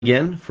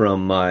Again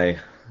from my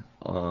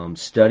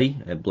study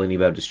at Blaney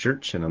Baptist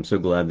Church, and I'm so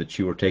glad that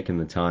you are taking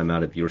the time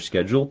out of your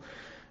schedule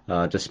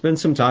to spend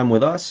some time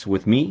with us,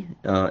 with me,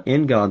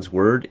 in God's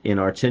Word in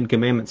our Ten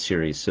Commandments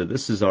series. So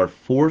this is our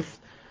fourth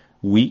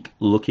week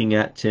looking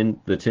at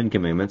the Ten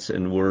Commandments,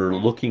 and we're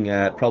looking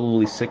at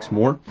probably six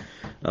more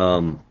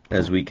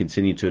as we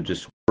continue to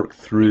just work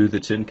through the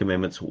Ten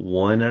Commandments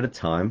one at a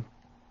time,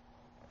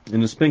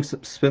 and to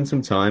spend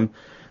some time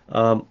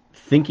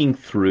thinking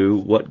through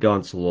what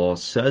God's law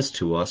says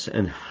to us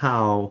and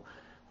how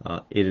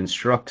it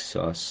instructs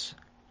us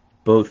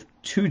both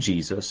to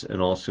Jesus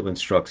and also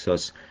instructs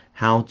us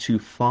how to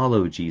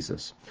follow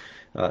Jesus.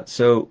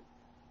 So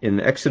in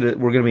Exodus,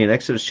 we're going to be in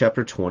Exodus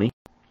chapter 20,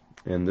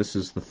 and this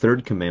is the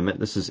third commandment.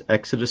 This is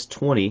Exodus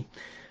 20,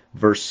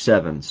 verse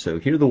 7. So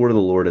hear the word of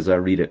the Lord as I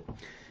read it.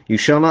 You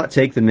shall not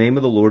take the name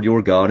of the Lord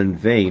your God in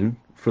vain,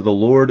 for the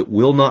Lord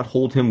will not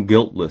hold him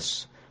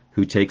guiltless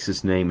who takes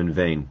his name in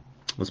vain.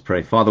 Let's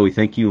pray. Father, we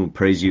thank you and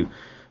praise you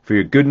for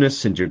your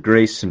goodness and your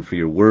grace and for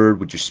your word.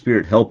 Would your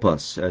Spirit help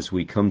us as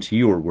we come to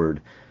your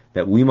word,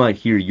 that we might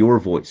hear your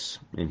voice,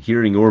 and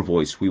hearing your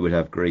voice, we would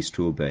have grace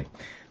to obey.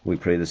 We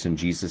pray this in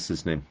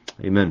Jesus' name.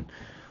 Amen.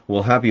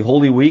 Well, happy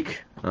Holy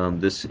Week.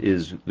 This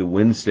is the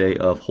Wednesday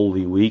of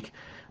Holy Week.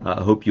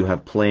 I hope you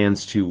have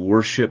plans to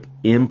worship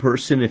in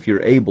person if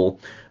you're able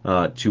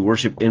to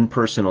worship in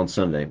person on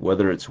Sunday,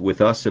 whether it's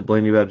with us at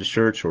Blaney Baptist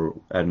Church or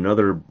at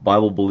another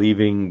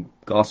Bible-believing,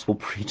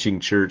 gospel-preaching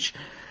church.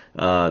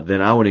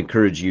 Then I would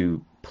encourage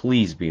you,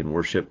 please be in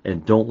worship,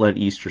 and don't let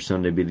Easter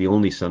Sunday be the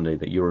only Sunday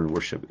that you're in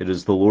worship. It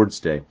is the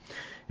Lord's Day,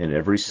 and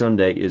every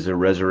Sunday is a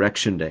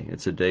resurrection day.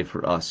 It's a day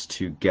for us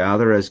to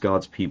gather as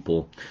God's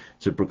people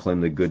to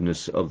proclaim the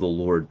goodness of the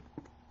Lord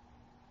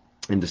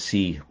and to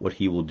see what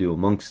he will do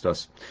amongst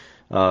us.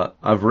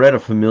 I've read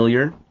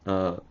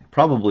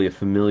probably a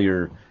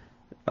familiar,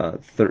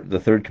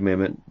 the third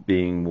commandment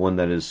being one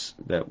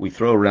that we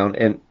throw around,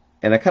 and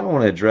I kind of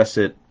want to address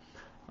it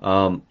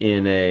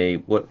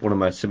in what one of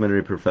my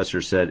seminary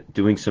professors said,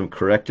 doing some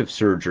corrective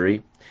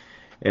surgery,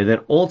 and then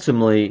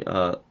ultimately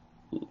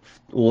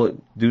we'll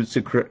do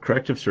some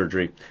corrective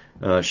surgery,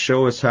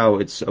 show us how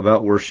it's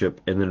about worship,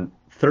 and then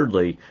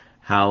thirdly,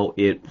 how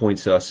it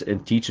points us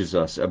and teaches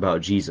us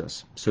about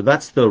Jesus. So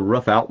that's the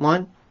rough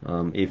outline,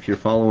 if you're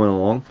following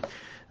along,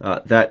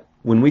 that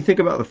when we think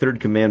about the third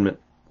commandment,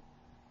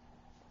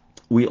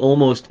 we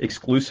almost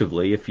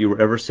exclusively, if you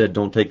were ever said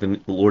don't take the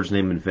Lord's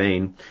name in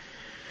vain,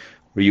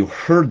 or you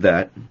heard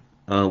that,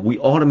 we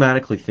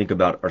automatically think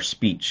about our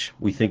speech.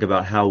 We think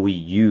about how we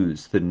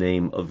use the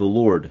name of the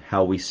Lord,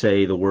 how we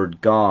say the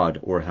word God,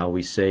 or how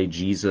we say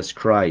Jesus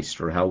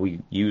Christ, or how we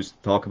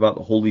talk about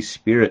the Holy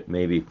Spirit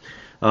maybe,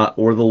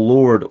 or the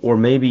Lord, or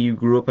maybe you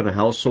grew up in a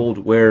household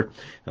where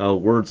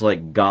words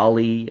like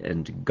golly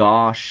and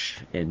gosh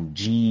and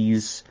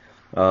geez,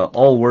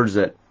 all words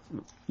that,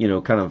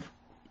 kind of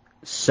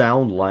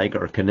sound like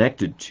are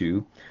connected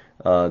to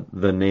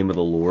the name of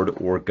the Lord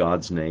or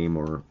God's name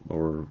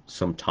or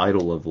some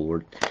title of the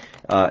Lord,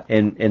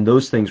 and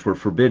those things were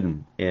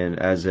forbidden, and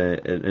as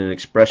an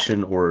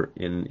expression or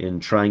in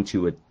trying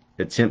to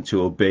attempt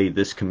to obey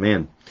this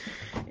command,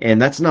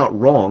 and that's not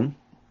wrong.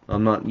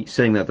 I'm not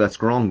saying that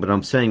that's wrong, but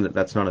I'm saying that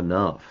that's not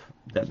enough.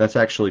 That's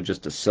actually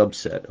just a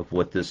subset of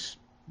what this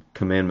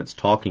commandment's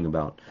talking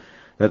about.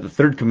 That the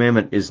third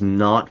commandment is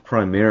not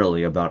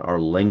primarily about our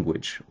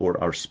language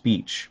or our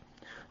speech.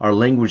 Our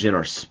language and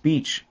our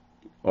speech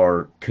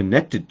are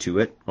connected to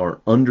it,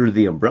 are under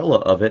the umbrella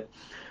of it,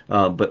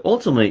 but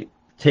ultimately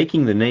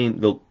taking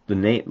the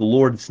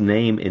Lord's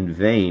name in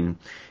vain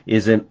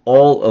is an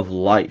all of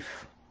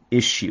life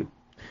issue,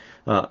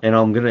 and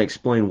I'm going to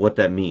explain what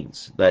that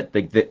means.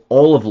 That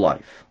all of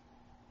life,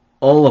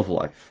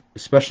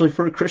 especially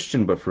for a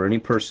Christian, but for any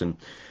person,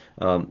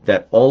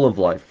 that all of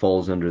life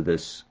falls under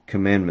this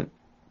commandment,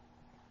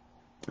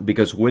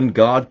 because when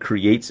God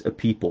creates a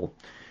people,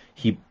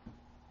 He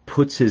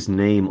puts His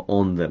name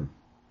on them.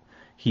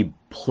 He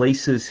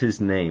places his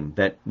name.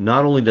 That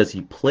not only does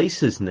he place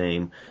his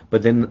name,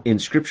 but then in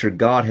Scripture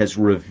God has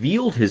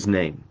revealed his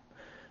name.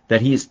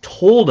 That he has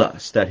told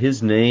us that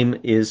his name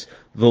is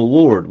the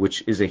Lord,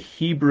 which is a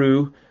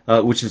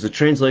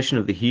translation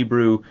of the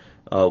Hebrew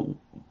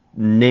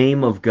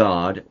name of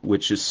God,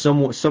 which is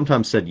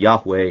sometimes said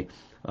Yahweh,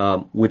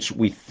 which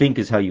we think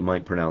is how you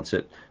might pronounce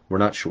it. We're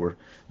not sure.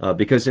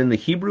 Because in the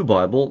Hebrew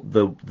Bible,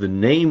 the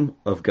name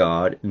of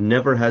God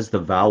never has the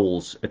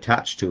vowels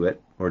attached to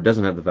it, or it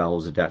doesn't have the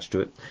vowels attached to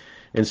it.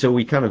 And so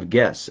we kind of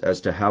guess as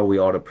to how we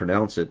ought to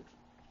pronounce it.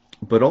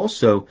 But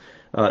also,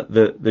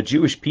 the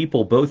Jewish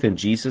people, both in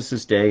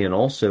Jesus' day and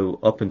also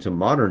up into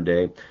modern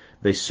day,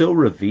 they so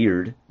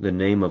revered the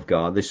name of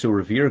God, they so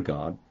revere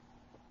God,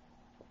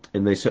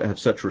 and they have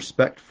such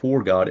respect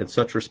for God and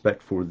such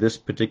respect for this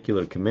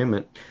particular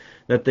commandment,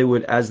 that they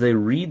would, as they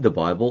read the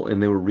Bible,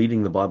 and they were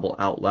reading the Bible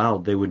out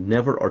loud, they would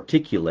never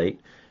articulate,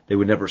 they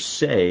would never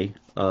say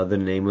the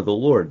name of the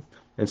Lord.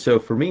 And so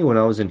for me, when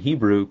I was in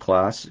Hebrew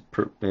class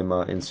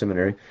in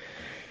seminary,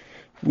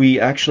 we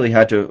actually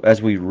had to,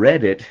 as we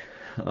read it,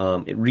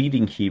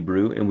 reading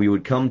Hebrew, and we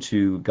would come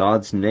to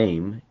God's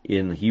name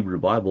in the Hebrew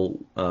Bible,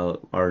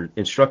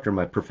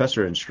 my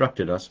professor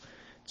instructed us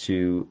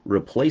to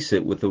replace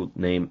it with the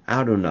name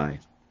Adonai,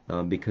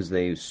 because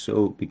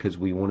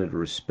we wanted to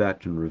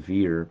respect and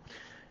revere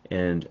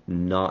and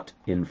not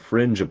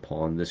infringe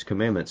upon this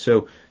commandment.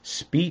 So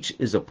speech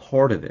is a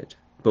part of it,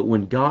 but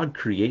when God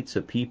creates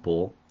a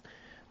people,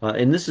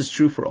 and this is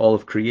true for all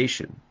of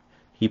creation,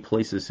 he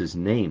places his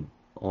name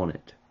on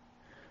it.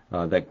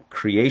 That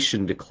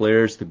creation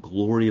declares the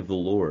glory of the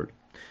Lord.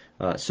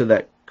 So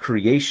that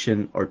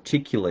creation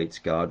articulates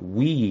God.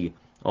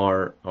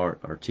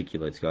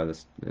 Articulates God.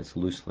 That's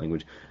loose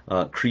language.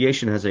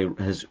 Creation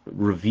has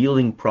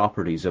revealing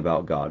properties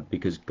about God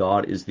because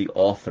God is the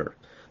author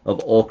of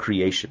all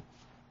creation.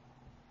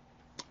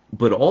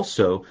 But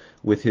also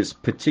with his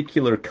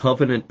particular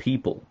covenant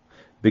people,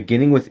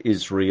 beginning with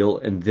Israel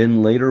and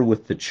then later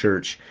with the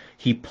church,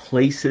 he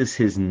places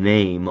his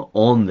name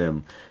on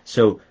them.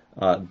 So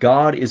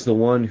God is the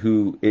one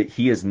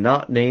he is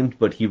not named,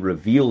 but he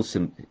reveals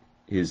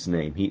his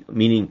name.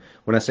 Meaning,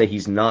 when I say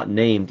he's not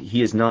named,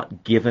 he is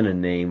not given a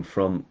name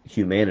from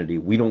humanity.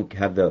 We don't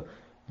have the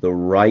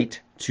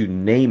right to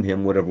name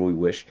him whatever we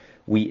wish.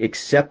 We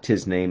accept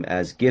his name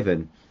as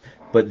given.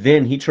 But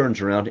then he turns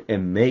around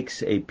and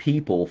makes a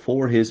people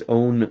for his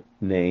own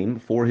name,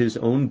 for his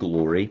own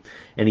glory,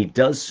 and he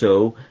does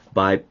so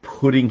by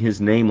putting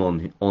his name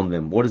on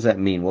them. What does that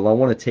mean? Well, I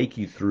want to take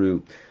you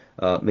through,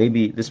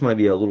 maybe this might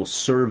be a little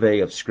survey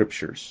of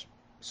scriptures.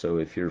 So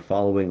if you're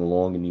following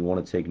along and you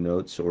want to take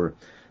notes, or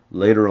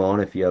later on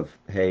if you have,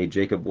 hey,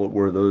 Jacob, what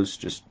were those?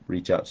 Just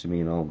reach out to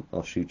me and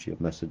I'll shoot you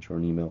a message or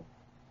an email.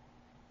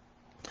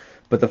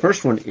 But the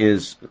first one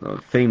is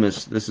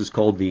famous. This is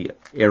called the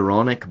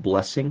Aaronic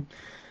blessing.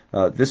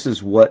 This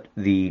is what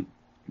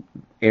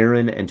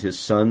Aaron and his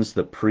sons,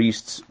 the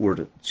priests,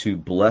 were to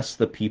bless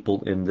the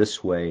people in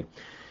this way.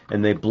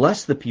 And they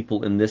blessed the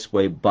people in this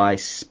way by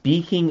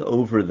speaking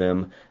over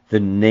them the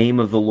name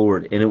of the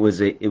Lord. And it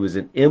was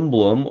an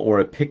emblem or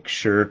a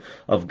picture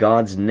of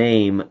God's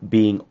name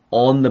being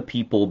on the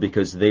people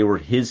because they were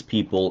his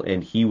people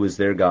and he was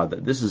their God.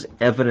 This is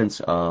evidence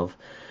of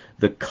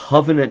the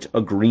covenant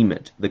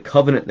agreement, the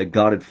covenant that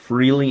God had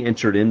freely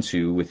entered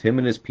into with him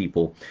and his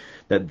people,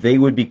 that they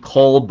would be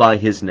called by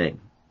his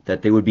name,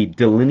 that they would be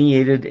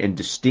delineated and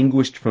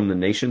distinguished from the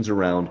nations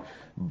around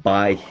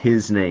by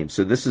his name.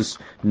 So this is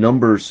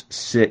Numbers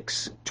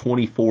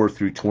 6:24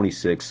 through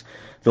 26.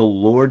 The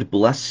Lord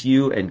bless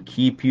you and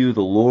keep you.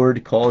 The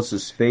Lord cause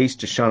his face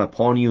to shine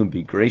upon you and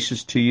be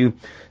gracious to you.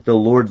 The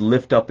Lord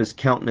lift up his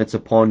countenance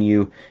upon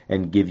you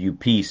and give you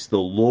peace. The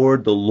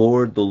Lord, the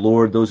Lord, the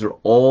Lord. Those are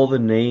all the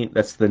name.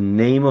 That's the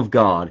name of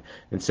God.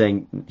 And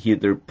saying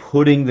they're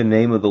putting the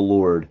name of the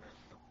Lord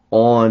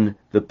on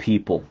the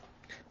people.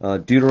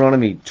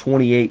 Deuteronomy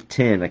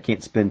 28:10. I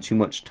can't spend too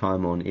much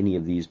time on any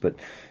of these, but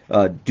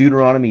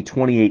Deuteronomy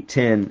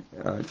 28:10.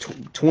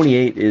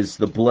 28 is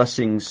the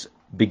blessings.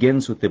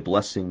 Begins with the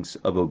blessings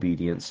of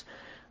obedience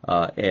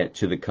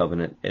to the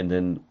covenant, and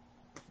then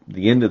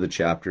the end of the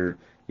chapter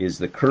is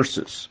the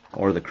curses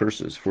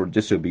for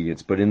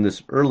disobedience. But in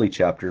this early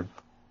chapter,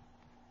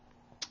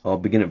 I'll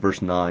begin at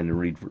verse 9 and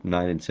read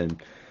 9 and 10.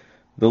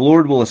 The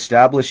Lord will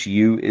establish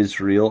you,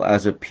 Israel,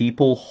 as a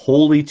people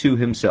holy to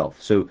himself.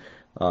 So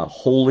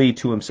holy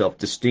to himself,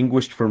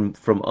 distinguished from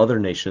other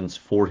nations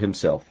for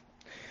himself,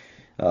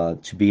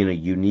 to be in a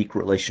unique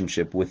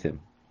relationship with him.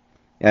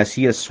 As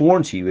he has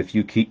sworn to you, if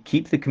you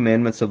keep the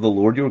commandments of the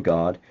Lord your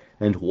God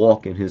and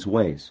walk in his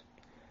ways.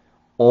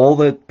 All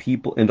the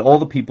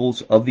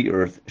peoples of the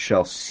earth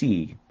shall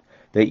see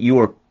that you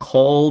are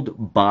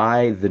called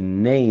by the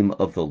name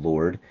of the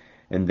Lord,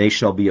 and they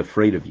shall be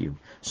afraid of you.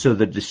 So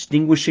the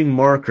distinguishing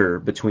marker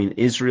between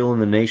Israel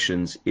and the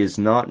nations is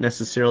not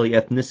necessarily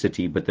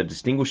ethnicity, but the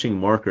distinguishing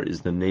marker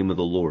is the name of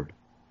the Lord.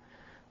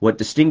 What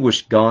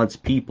distinguished God's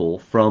people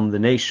from the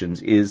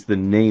nations is the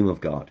name of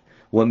God.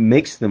 What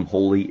makes them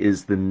holy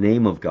is the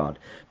name of God.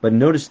 But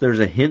notice there's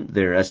a hint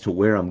there as to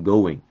where I'm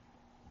going.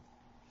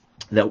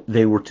 That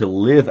they were to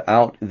live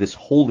out this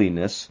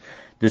holiness,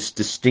 this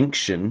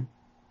distinction,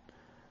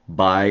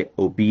 by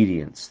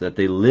obedience. That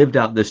they lived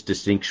out this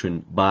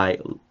distinction by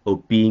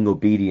being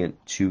obedient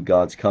to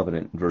God's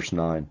covenant, verse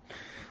 9.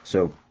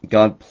 So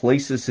God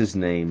places his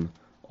name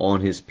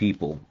on his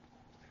people.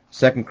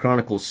 2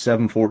 Chronicles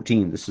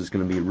 7:14. This is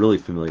going to be a really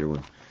familiar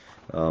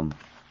one.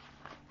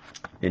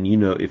 And you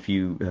know, if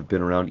you have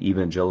been around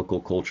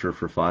evangelical culture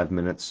for 5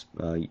 minutes,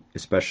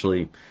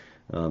 especially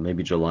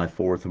maybe July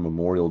 4th or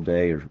Memorial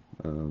Day or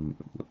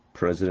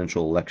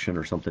presidential election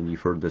or something,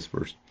 you've heard this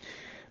verse.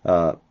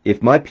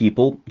 If my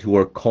people who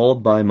are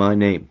called by my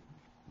name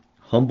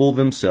humble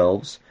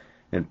themselves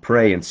and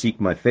pray and seek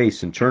my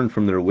face and turn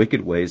from their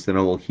wicked ways, then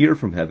I will hear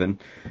from heaven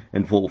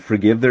and will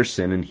forgive their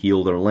sin and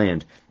heal their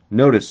land.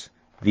 Notice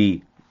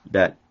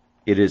that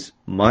it is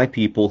my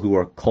people who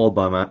are called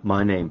by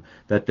my name,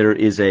 that there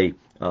is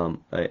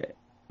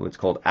what's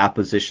called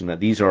apposition, that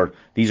these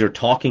are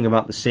talking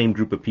about the same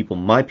group of people.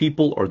 My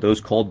people are those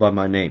called by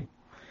my name.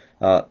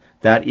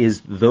 That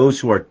is those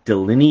who are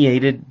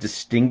delineated,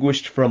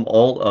 distinguished from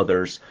all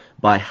others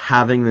by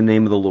having the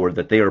name of the Lord,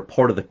 that they are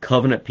part of the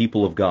covenant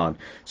people of God.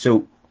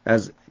 So,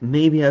 as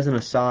maybe as an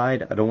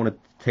aside, I don't want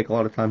to take a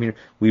lot of time here.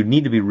 We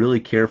need to be really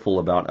careful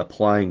about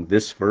applying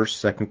this verse,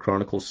 2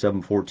 Chronicles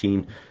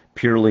 7:14,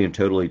 purely and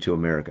totally to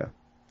America,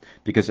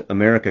 because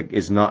America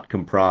is not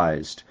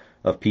comprised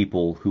of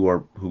people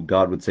who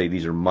God would say,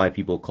 these are my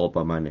people called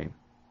by my name.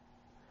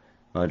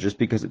 Just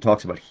because it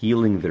talks about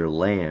healing their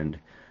land,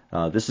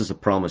 this is a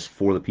promise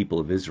for the people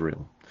of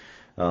Israel.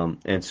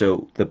 And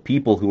so the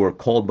people who are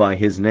called by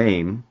his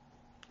name,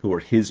 who are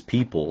his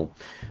people,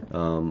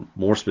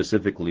 more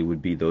specifically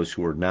would be those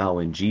who are now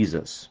in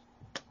Jesus.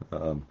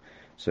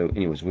 So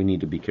anyways, we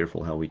need to be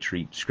careful how we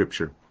treat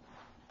Scripture.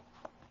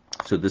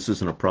 So this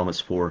isn't a promise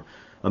for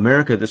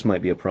America. This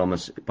might be a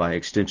promise by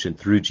extension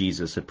through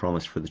Jesus, a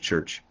promise for the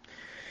church.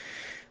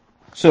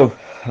 So,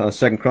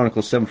 2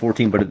 Chronicles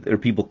 7:14, but there are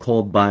people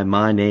called by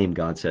my name,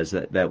 God says.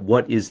 That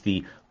what is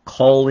the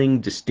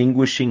calling,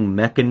 distinguishing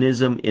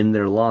mechanism in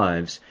their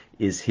lives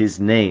is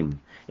his name.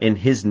 And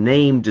his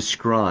name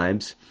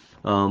describes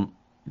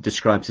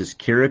his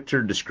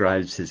character,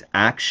 describes his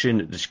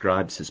action, it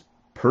describes his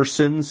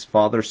persons,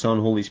 Father, Son,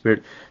 Holy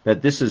Spirit.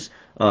 That this is,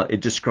 it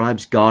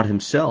describes God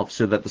himself,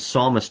 so that the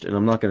psalmist, and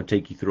I'm not going to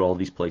take you through all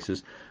these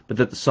places, but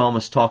that the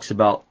psalmist talks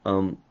about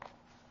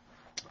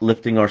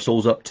lifting our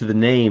souls up to the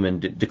name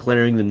and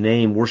declaring the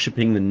name,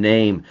 worshiping the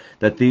name,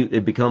 that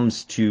it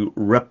becomes to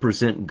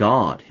represent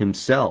God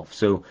himself.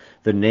 So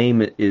the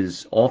name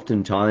is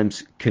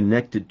oftentimes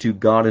connected to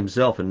God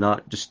himself and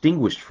not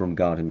distinguished from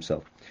God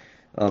himself.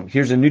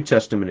 Here's a New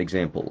Testament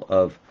example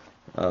of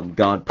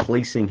God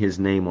placing his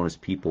name on his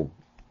people.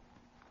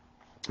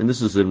 And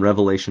this is in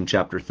Revelation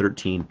chapter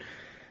 13,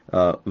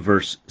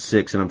 verse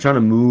 6. And I'm trying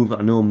to move.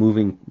 I know I'm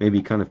moving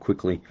maybe kind of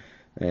quickly,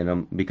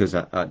 and because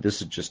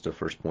this is just a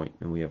first point,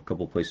 and we have a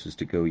couple places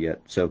to go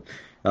yet. So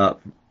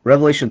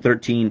Revelation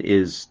 13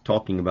 is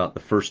talking about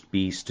the first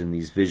beast and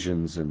these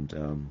visions,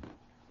 and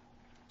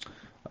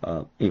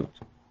anyways,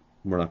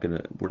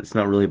 it's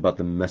not really about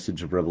the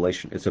message of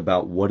Revelation. It's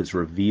about what is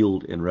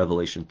revealed in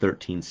Revelation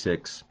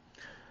 13:6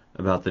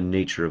 about the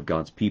nature of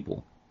God's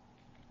people.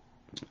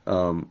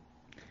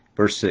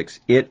 Verse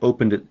 6,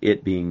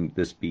 it being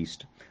this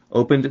beast,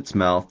 opened its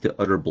mouth to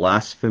utter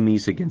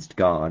blasphemies against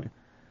God,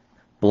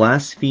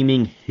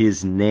 blaspheming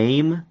his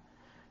name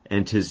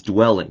and his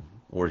dwelling,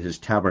 or his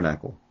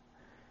tabernacle.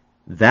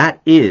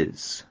 That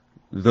is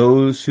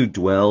those who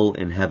dwell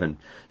in heaven.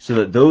 So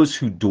that those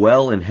who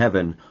dwell in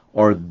heaven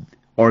are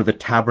the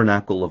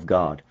tabernacle of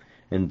God.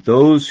 And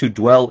those who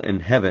dwell in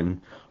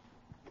heaven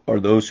are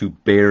those who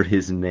bear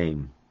his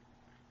name.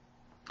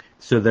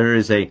 So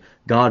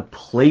God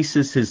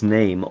places his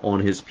name on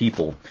his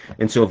people.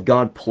 And so if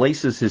God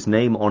places his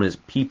name on his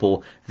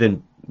people,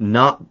 then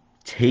not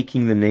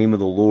taking the name of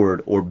the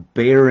Lord or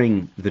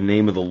bearing the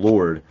name of the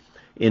Lord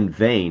in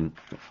vain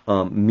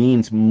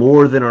means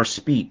more than our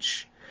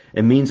speech.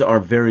 It means our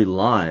very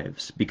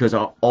lives, because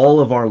all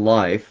of our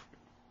life,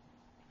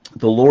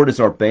 the Lord is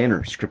our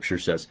banner, Scripture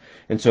says.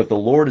 And so if the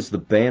Lord is the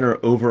banner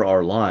over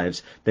our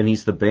lives, then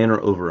he's the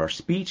banner over our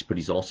speech, but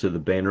he's also the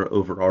banner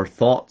over our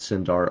thoughts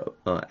and our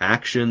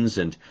actions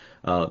and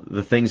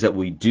the things that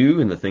we do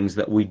and the things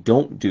that we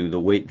don't do. The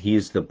way he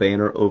is the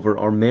banner over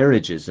our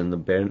marriages and the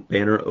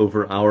banner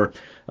over our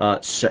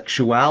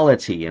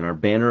sexuality and our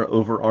banner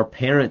over our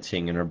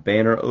parenting and our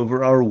banner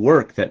over our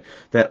work.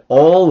 That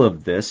all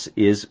of this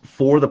is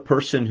for the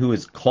person who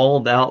is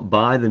called out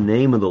by the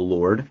name of the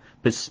Lord.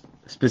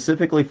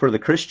 Specifically for the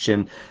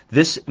Christian,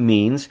 this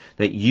means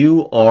that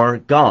you are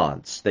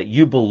God's, that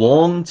you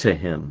belong to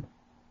him.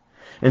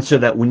 And so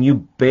that when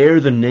you bear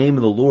the name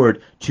of the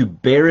Lord, to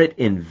bear it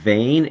in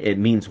vain, it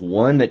means,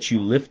 one, that you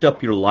lift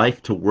up your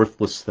life to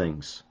worthless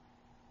things.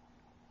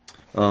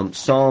 I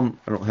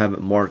don't have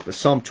it marked, but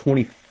Psalm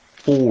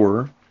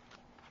 24,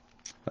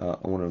 I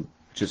want to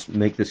just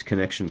make this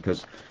connection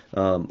because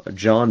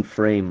John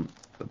Frame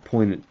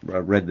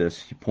read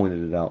this, he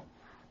pointed it out.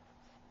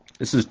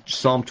 This is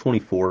Psalm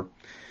 24,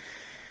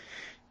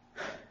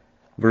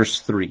 verse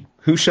 3.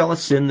 Who shall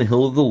ascend the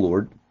hill of the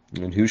Lord,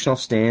 and who shall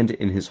stand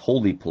in his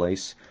holy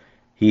place?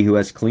 He who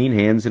has clean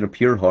hands and a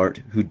pure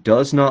heart, who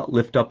does not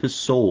lift up his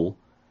soul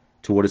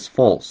to what is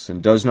false,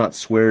 and does not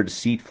swear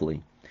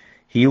deceitfully.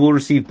 He will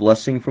receive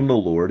blessing from the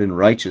Lord, and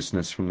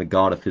righteousness from the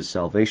God of his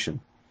salvation.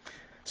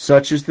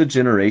 Such is the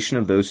generation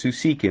of those who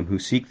seek him, who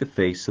seek the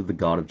face of the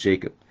God of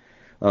Jacob.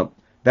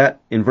 That,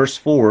 in verse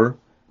 4,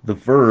 the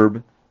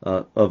verb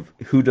of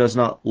who does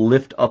not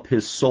lift up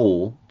his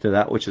soul to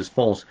that which is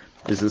false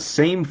is the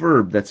same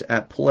verb that's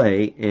at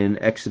play in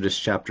Exodus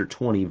chapter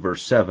 20,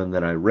 verse 7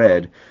 that I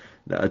read,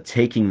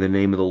 taking the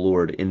name of the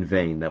Lord in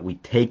vain, that we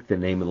take the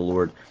name of the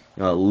Lord,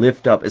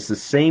 lift up. It's the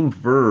same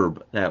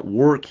verb at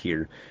work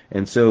here.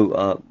 And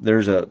so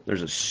there's a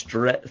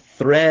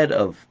thread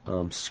of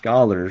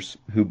scholars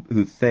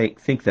who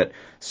think that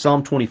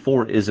Psalm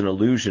 24 is an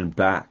allusion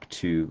back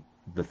to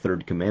the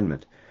third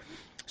commandment.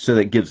 So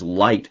that gives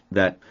light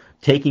that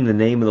taking the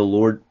name of the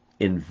Lord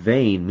in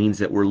vain means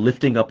that we're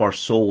lifting up our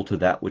soul to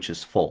that which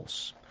is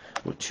false.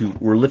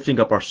 We're lifting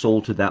up our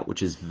soul to that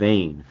which is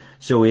vain.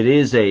 So it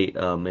is a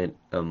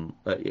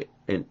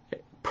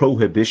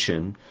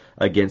prohibition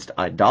against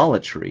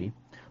idolatry,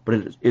 but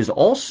it is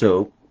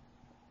also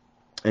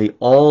a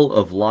all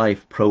of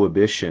life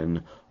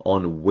prohibition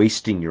on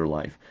wasting your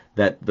life.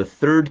 That the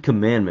third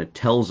commandment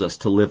tells us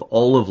to live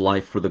all of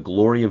life for the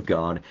glory of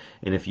God,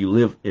 and if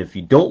you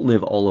don't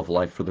live all of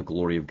life for the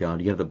glory of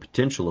God, you have the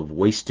potential of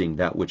wasting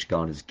that which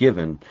God has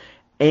given,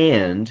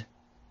 and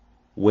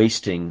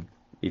wasting,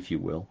 if you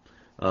will,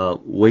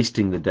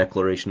 wasting the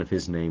declaration of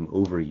His name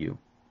over you.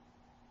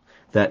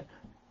 That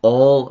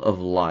all of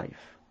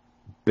life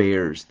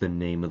bears the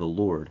name of the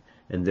Lord,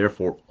 and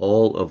therefore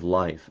all of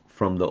life,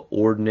 from the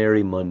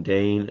ordinary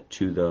mundane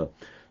to the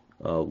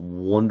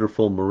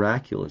wonderful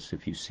miraculous,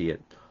 if you see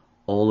it,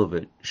 all of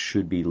it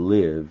should be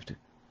lived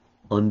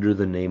under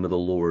the name of the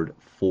Lord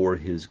for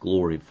His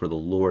glory, for the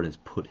Lord has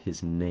put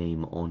His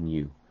name on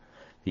you,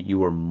 that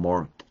you are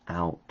marked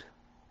out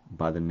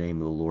by the name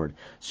of the Lord.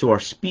 So our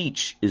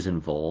speech is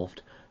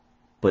involved,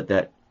 but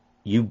that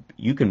you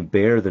can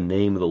bear the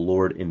name of the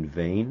Lord in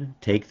vain,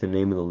 take the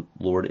name of the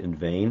Lord in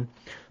vain,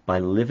 by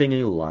living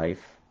a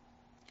life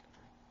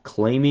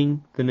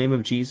claiming the name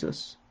of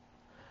Jesus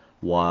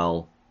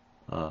while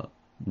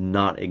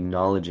not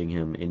acknowledging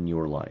Him in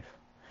your life.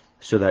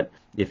 So that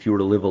if you were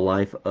to live a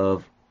life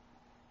of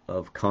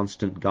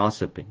constant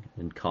gossiping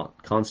and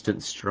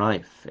constant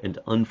strife and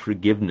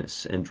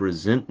unforgiveness and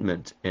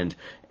resentment and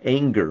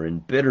anger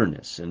and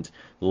bitterness and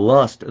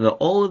lust,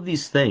 all of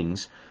these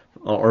things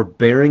are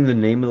bearing the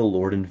name of the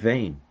Lord in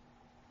vain.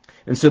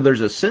 And so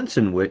there's a sense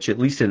in which, at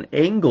least an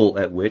angle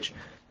at which,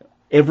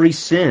 every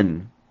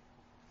sin,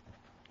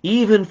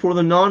 even for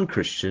the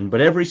non-Christian, but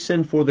every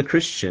sin for the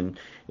Christian,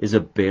 is a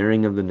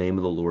bearing of the name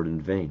of the Lord in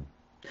vain.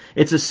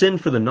 It's a sin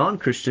for the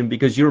non-Christian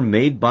because you're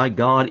made by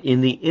God in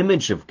the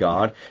image of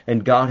God,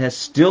 and God has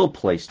still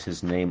placed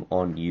His name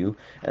on you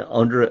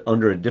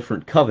under a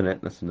different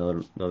covenant. That's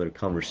another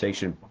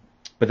conversation.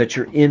 But that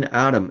you're in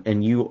Adam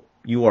and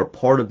you are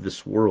part of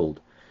this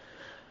world.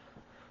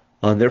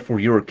 Therefore,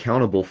 you're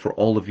accountable for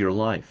all of your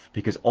life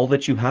because all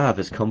that you have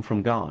has come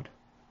from God.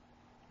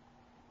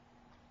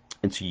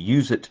 And to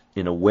use it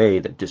in a way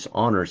that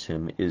dishonors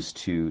Him is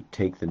to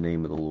take the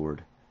name of the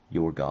Lord,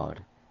 your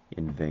God,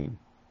 in vain.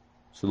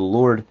 So the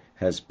Lord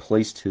has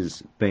placed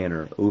His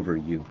banner over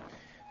you,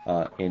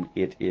 and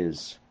it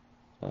is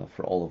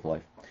for all of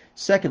life.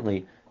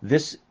 Secondly,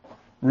 this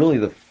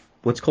really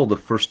what's called the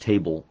first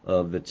table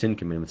of the Ten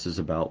Commandments is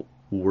about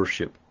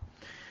worship.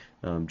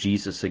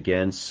 Jesus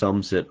again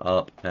sums it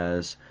up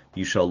as,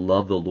 you shall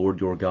love the Lord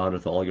your God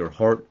with all your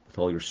heart, with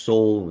all your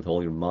soul, with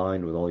all your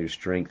mind, with all your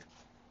strength.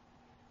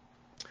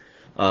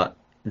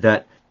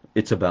 That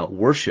it's about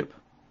worship.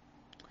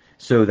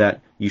 So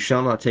that you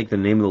shall not take the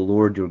name of the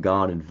Lord your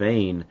God in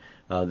vain.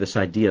 This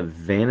idea of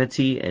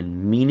vanity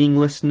and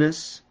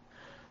meaninglessness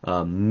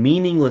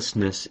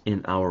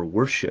in our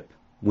worship.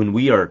 When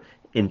we are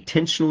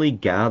intentionally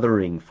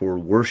gathering for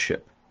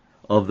worship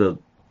of the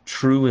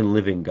true and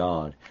living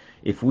God,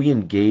 if we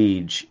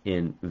engage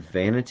in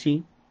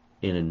vanity,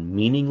 in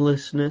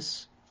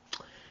meaninglessness,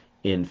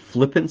 in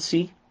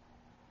flippancy,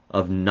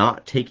 of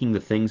not taking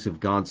the things of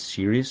God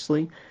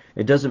seriously,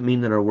 it doesn't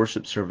mean that our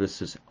worship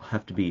services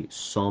have to be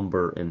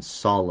somber and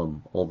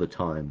solemn all the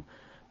time,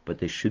 but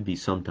they should be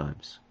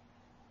sometimes.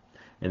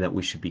 And that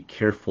we should be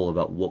careful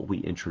about what we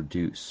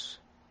introduce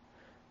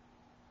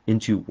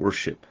into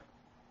worship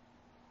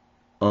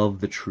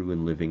of the true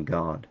and living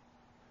God.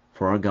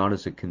 For our God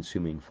is a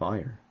consuming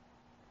fire.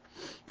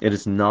 It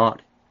is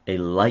not a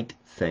light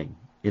thing.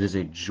 It is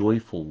a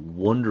joyful,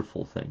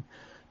 wonderful thing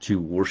to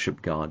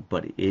worship God,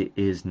 but it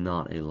is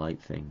not a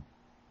light thing.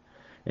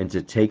 And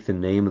to take the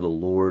name of the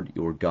Lord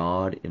your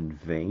God in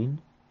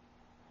vain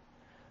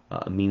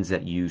means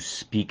that you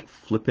speak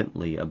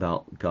flippantly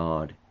about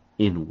God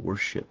in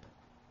worship.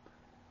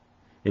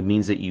 It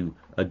means that you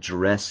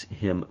address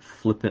Him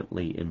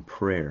flippantly in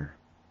prayer.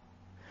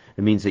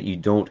 It means that you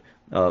don't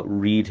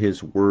read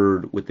His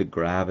word with the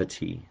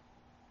gravity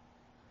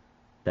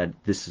that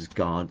this is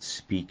God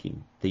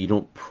speaking. That you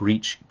don't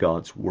preach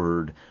God's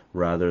word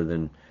rather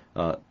than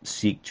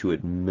seek to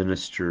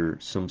administer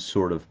some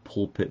sort of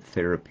pulpit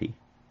therapy.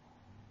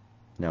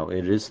 Now,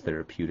 it is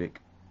therapeutic,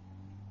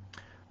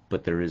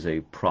 but there is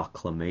a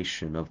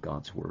proclamation of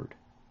God's word.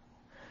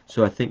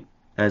 So I think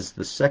as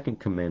the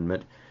second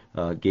commandment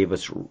gave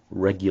us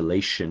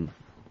regulation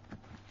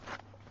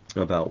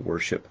about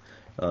worship,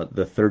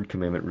 the third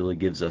commandment really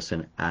gives us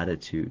an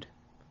attitude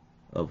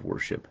of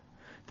worship,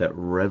 that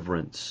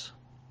reverence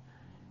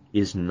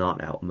is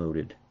not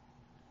outmoded.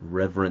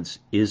 Reverence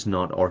is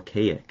not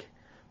archaic.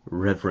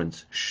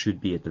 Reverence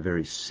should be at the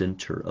very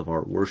center of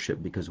our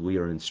worship because we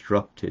are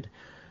instructed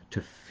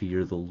to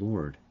fear the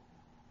Lord,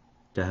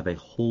 to have a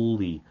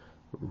holy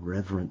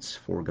reverence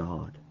for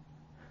God.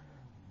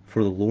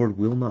 For the Lord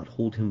will not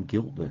hold him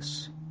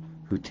guiltless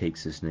who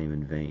takes His name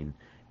in vain.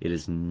 It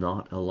is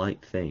not a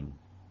light thing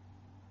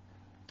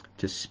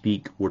to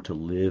speak or to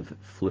live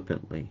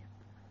flippantly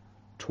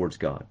towards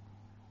God.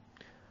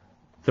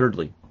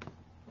 Thirdly,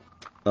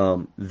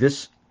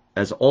 this,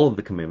 as all of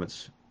the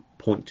commandments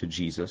point to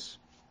Jesus,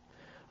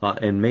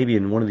 and maybe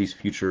in one of these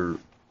future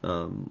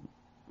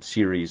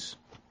series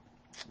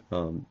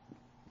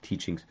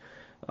teachings,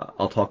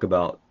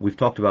 we've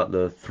talked about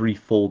the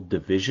threefold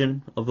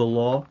division of the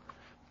law: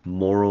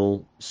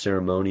 moral,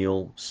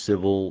 ceremonial,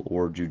 civil,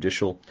 or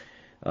judicial.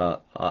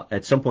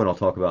 At some point, I'll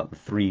talk about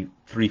the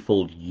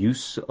threefold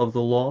use of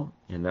the law,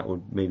 and that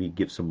would maybe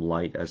give some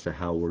light as to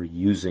how we're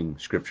using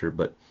Scripture.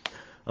 But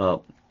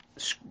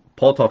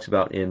Paul talks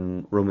about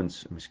in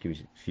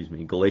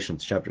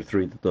Galatians chapter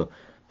 3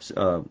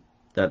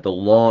 that the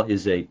law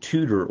is a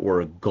tutor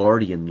or a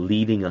guardian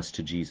leading us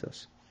to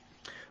Jesus.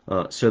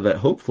 So that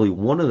hopefully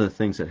one of the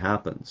things that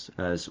happens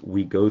as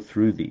we go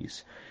through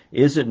these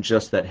isn't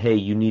just that, hey,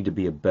 you need to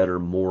be a better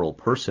moral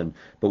person,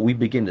 but we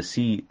begin to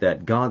see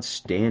that God's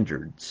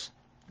standards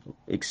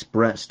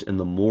expressed in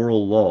the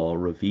moral law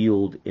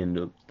revealed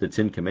in the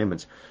Ten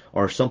Commandments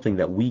are something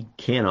that we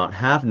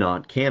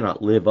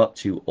cannot live up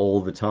to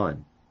all the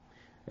time.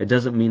 It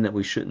doesn't mean that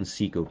we shouldn't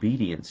seek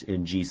obedience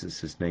in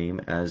Jesus'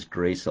 name as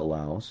grace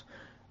allows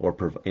or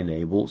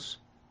enables.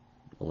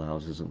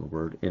 Allows isn't the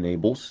word.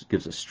 Enables,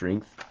 gives us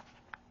strength.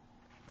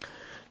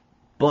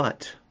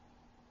 But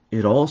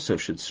it also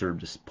should serve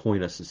to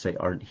point us to say,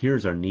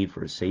 here's our need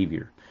for a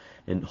Savior.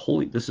 And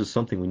this is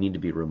something we need to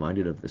be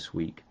reminded of this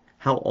week.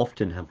 How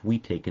often have we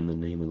taken the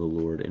name of the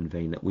Lord in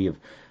vain, that we have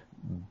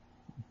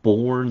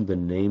borne the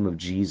name of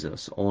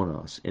Jesus on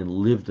us and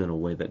lived in a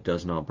way that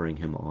does not bring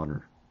him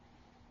honor?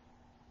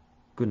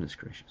 Goodness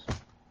gracious.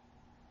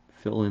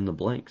 Fill in the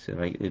blanks.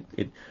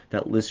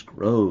 That list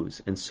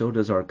grows, and so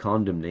does our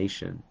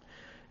condemnation.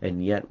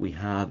 And yet we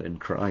have in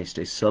Christ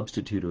a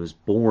substitute who is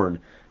born,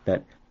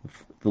 that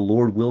the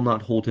Lord will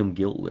not hold him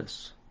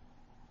guiltless,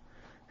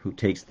 who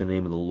takes the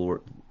name of the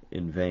Lord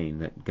in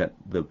vain. That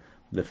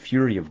the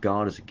fury of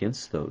God is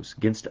against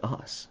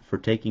us for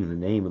taking the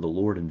name of the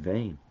Lord in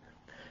vain.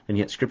 And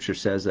yet Scripture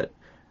says that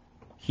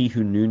he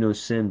who knew no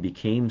sin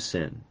became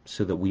sin,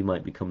 so that we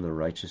might become the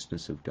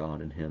righteousness of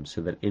God in him.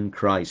 So that in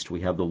Christ we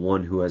have the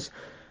one who has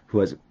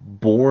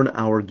borne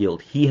our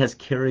guilt. He has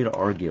carried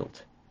our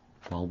guilt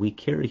while we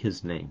carry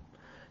his name.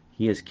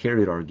 He has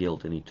carried our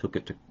guilt, and he took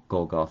it to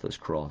Golgotha's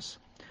cross.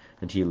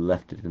 And he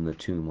left it in the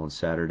tomb on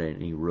Saturday,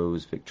 and he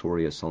rose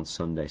victorious on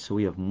Sunday. So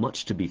we have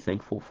much to be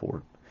thankful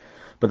for.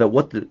 But that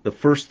what the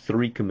first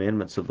three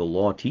commandments of the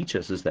law teach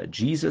us is that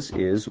Jesus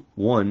is,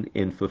 one,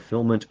 in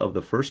fulfillment of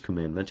the first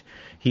commandment.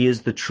 He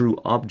is the true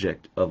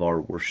object of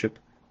our worship.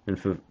 In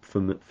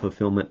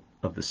fulfillment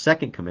of the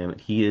second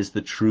commandment, he is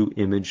the true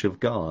image of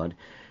God.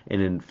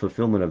 And in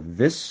fulfillment of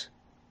this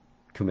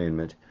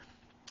commandment,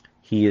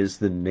 he is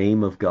the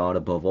name of God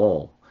above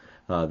all.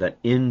 That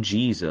in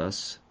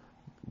Jesus,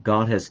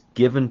 God has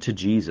given to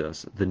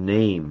Jesus the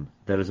name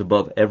that is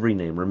above every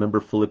name. Remember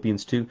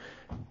Philippians 2?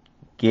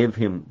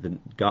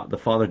 The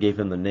Father gave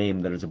him the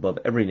name that is above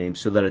every name,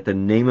 so that at the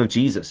name of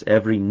Jesus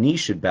every knee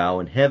should bow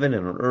in heaven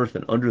and on earth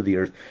and under the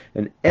earth,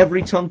 and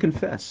every tongue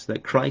confess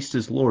that Christ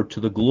is Lord,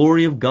 to the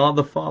glory of God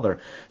the Father.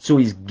 So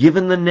he's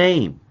given the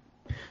name,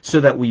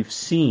 so that we've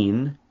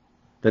seen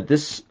that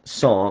this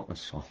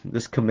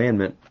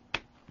commandment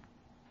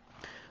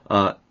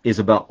is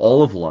about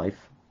all of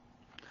life.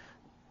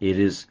 It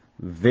is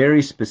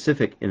very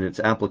specific in its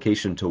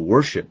application to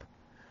worship,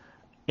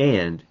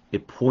 and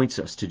it points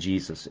us to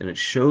Jesus, and it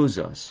shows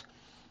us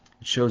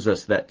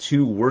that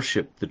to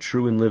worship the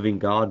true and living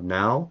God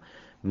now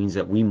means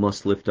that we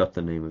must lift up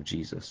the name of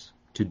Jesus.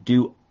 To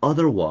do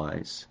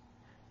otherwise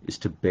is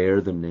to bear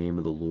the name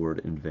of the Lord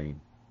in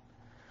vain.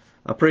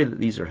 I pray that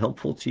these are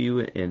helpful to you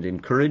and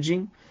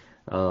encouraging,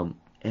 and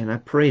I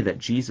pray that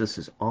Jesus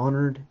is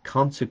honored,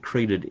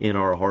 consecrated in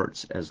our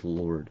hearts as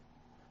Lord,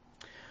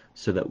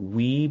 so that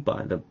we,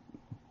 by the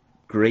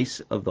grace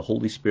of the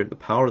Holy Spirit, the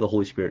power of the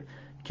Holy Spirit,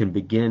 can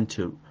begin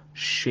to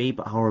shape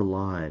our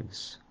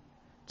lives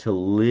to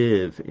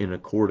live in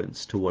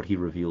accordance to what he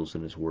reveals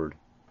in his word.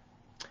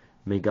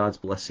 May God's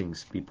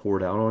blessings be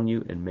poured out on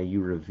you, and may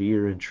you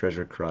revere and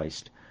treasure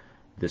Christ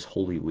this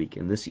Holy Week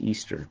and this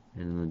Easter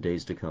and in the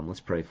days to come. Let's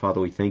pray. Father,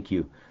 we thank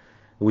you.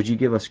 Would you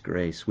give us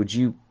grace? Would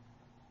you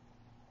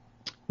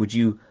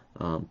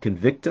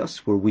convict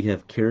us where we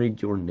have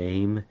carried your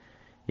name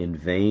in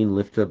vain,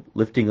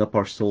 lifting up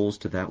our souls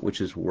to that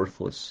which is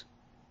worthless,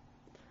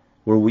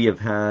 where we have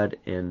had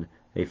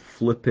a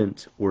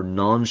flippant or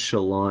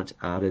nonchalant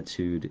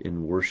attitude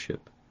in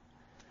worship,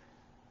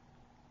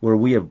 where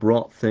we have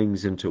brought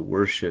things into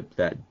worship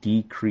that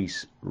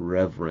decrease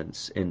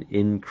reverence and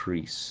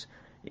increase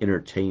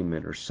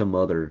entertainment or some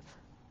other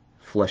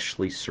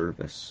fleshly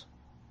service.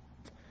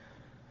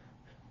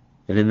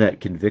 And in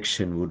that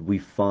conviction, would we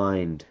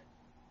find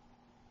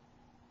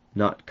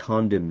not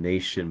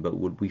condemnation, but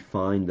would we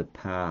find the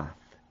path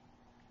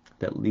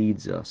that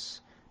leads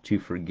us to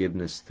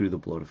forgiveness through the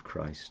blood of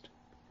Christ?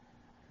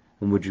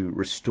 And would you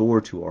restore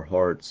to our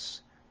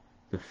hearts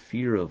the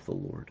fear of the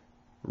Lord,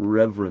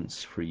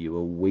 reverence for you,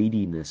 a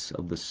weightiness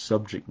of the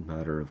subject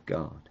matter of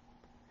God?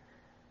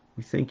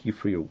 We thank you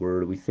for your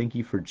word. We thank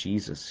you for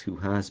Jesus, who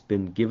has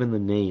been given the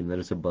name that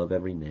is above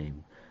every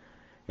name.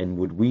 And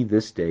would we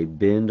this day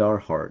bend our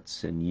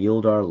hearts and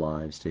yield our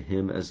lives to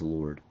him as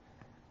Lord.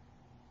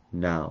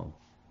 Now,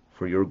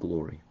 for your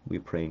glory, we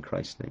pray in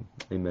Christ's name.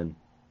 Amen.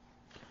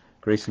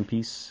 Grace and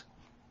peace